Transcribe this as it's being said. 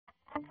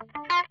Hey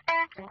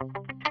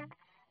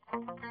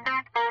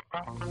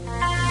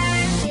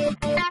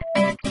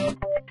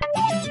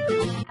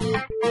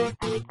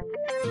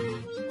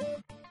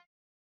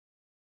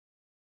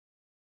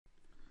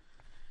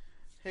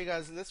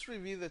guys, let's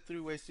review the 3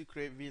 ways to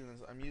create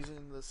VLANs. I'm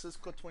using the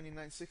Cisco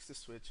 2960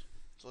 switch,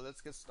 so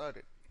let's get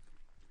started.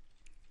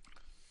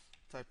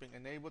 Typing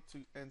enable to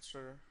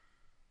enter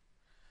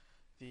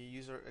the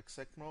user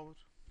exec mode.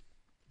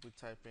 We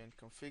type in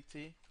config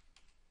t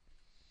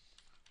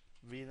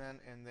VLAN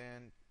and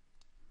then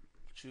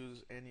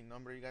choose any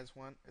number you guys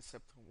want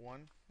except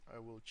 1. I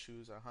will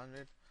choose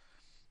 100.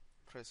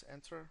 Press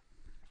enter.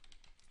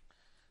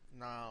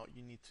 Now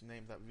you need to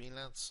name that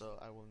VLAN, so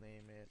I will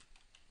name it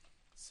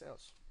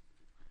sales.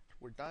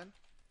 We're done.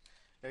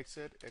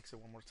 Exit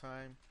one more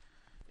time,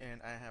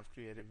 and I have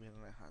created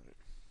VLAN 100.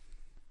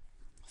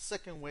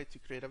 Second way to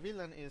create a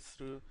VLAN is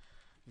through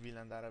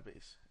VLAN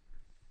database,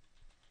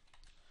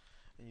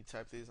 and you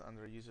type this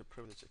under user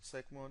privilege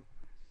exec mode.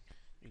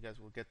 You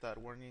guys will get that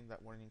warning.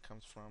 That warning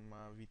comes from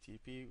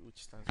VTP,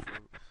 which stands for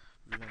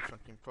VLAN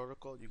trunking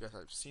protocol. You guys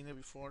have seen it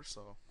before,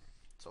 so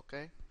it's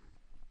okay.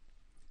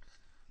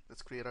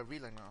 Let's create our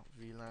VLAN now.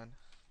 VLAN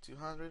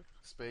 200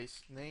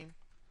 space name.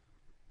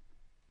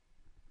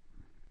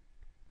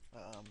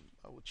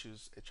 I will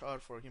choose HR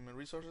for human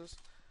resources,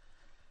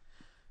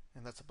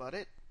 and that's about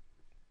it.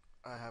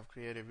 I have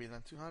created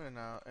VLAN 200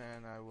 now,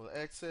 and I will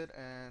exit,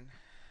 and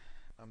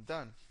I'm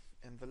done.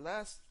 And the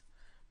last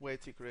way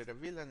to create a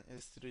VLAN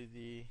is through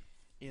the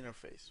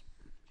interface.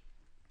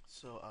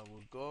 So I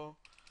will go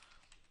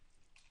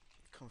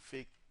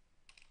config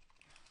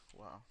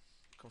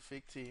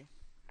t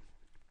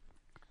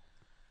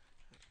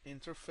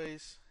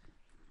interface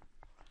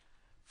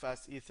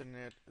fast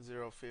Ethernet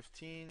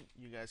 015.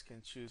 You guys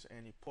can choose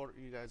any port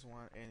you guys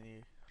want,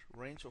 any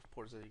range of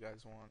ports that you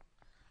guys want.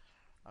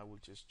 I will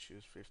just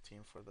choose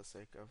 15 for the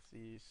sake of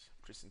this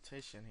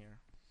presentation here.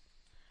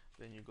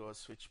 Then you go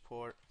switch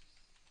port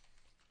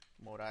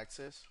mode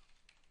access,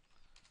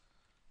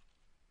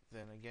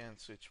 then again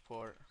switch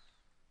port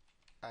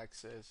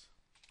access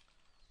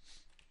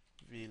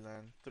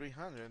VLAN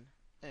 300,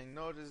 and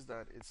notice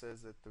that it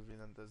says that the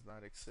VLAN does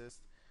not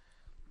exist.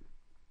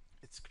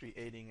 It's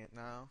creating it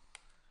now.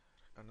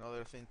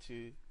 Another thing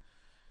to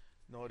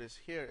notice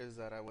here is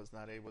that I was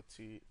not able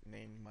to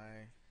name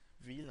my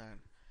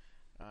VLAN.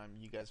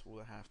 You guys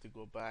will have to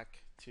go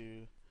back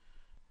to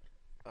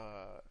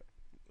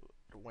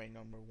way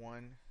number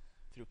 1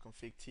 through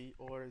config t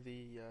or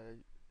the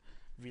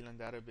VLAN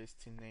database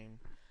to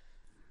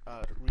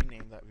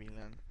rename that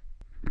VLAN.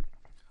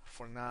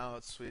 For now,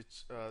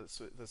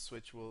 the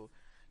switch will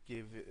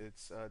give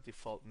its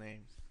default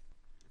name,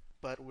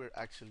 but we're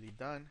actually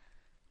done.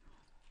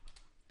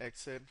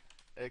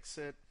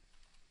 Exit.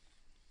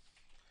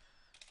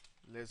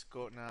 Let's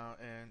go now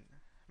and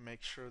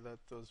make sure that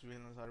those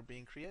VLANs are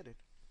being created.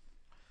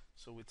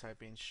 So we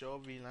type in show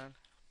VLAN,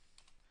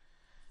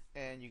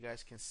 and you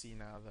guys can see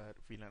now that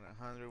VLAN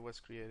 100 was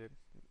created,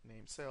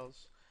 name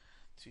sales,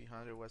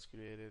 200 was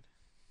created,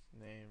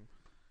 name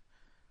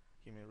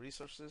human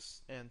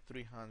resources, and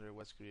 300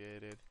 was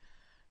created,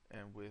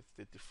 and with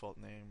the default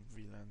name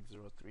VLAN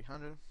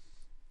 0300.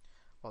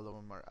 All of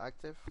them are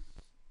active,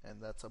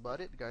 and that's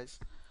about it, guys.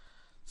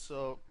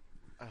 So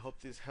I hope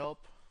this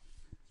helped.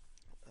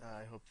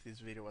 I hope this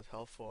video was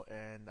helpful,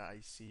 and I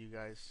see you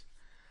guys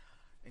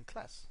in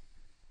class.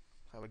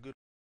 Have a good